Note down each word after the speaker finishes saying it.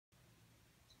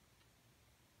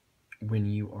when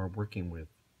you are working with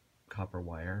copper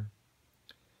wire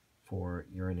for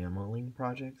your enameling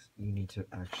projects, you need to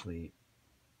actually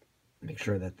make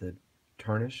sure that the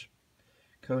tarnish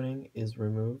coating is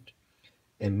removed.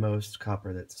 And most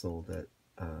copper that's sold at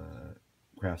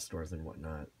craft stores and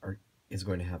whatnot is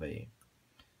going to have a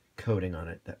coating on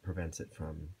it that prevents it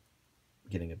from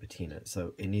getting a patina.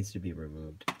 So it needs to be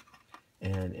removed.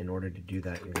 And in order to do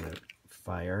that, you're going to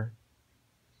fire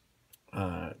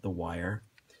the wire.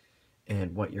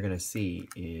 And what you're going to see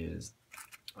is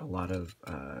a lot of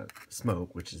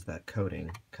smoke, which is that coating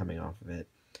coming off of it.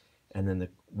 And then the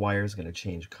wire is going to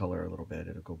change color a little bit.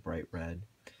 It'll go bright red.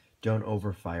 Don't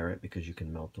overfire it because you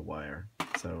can melt the wire.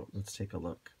 So let's take a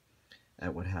look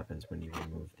at what happens when you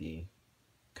remove the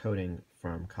coating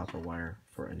from copper wire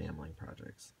for enameling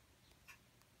projects.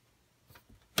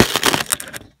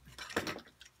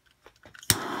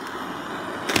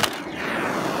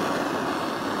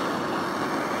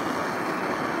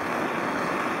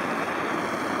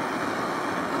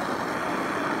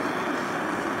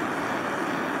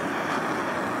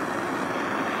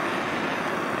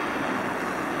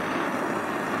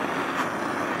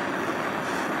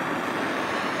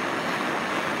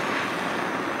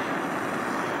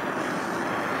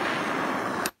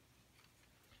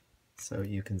 So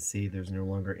you can see there's no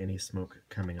longer any smoke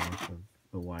coming off of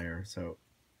the wire. So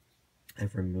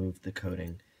I've removed the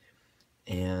coating,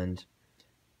 and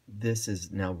this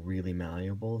is now really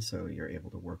malleable, so you're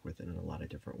able to work with it in a lot of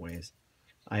different ways.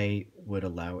 I would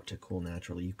allow it to cool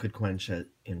naturally. You could quench it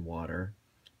in water.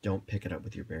 Don't pick it up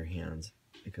with your bare hands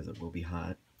because it will be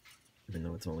hot, even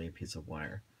though it's only a piece of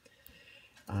wire.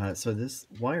 So this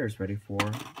wire is ready for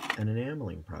an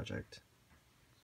enameling project.